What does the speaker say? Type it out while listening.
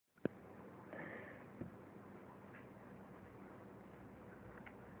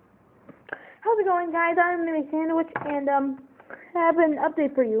How's it going, guys? I'm Mimi Sandwich, and I have an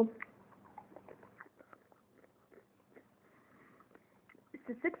update for you. It's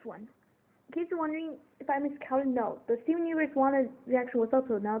the sixth one. In case you're wondering if I miscounted, no. The Steven Universe wanted reaction was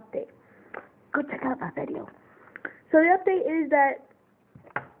also an update. Go check out that video. So the update is that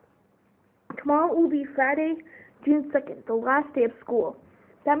tomorrow will be Friday, June 2nd, the last day of school.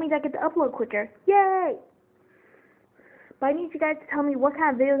 That means I get to upload quicker. Yay! But I need you guys to tell me what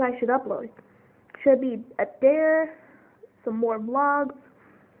kind of videos I should upload. Should it be a dare, some more vlogs?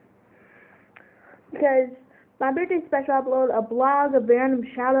 Because my birthday special, I upload a blog of random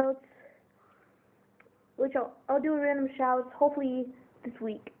shoutouts, which I'll do a random shoutouts hopefully this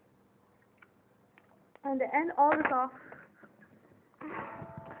week. And to end all this off,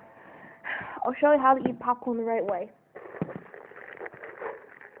 I'll show you how to eat popcorn the right way.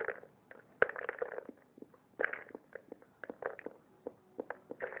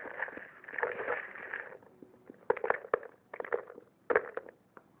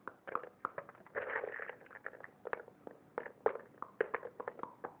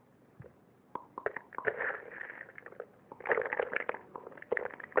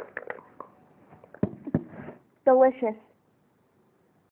 Delicious.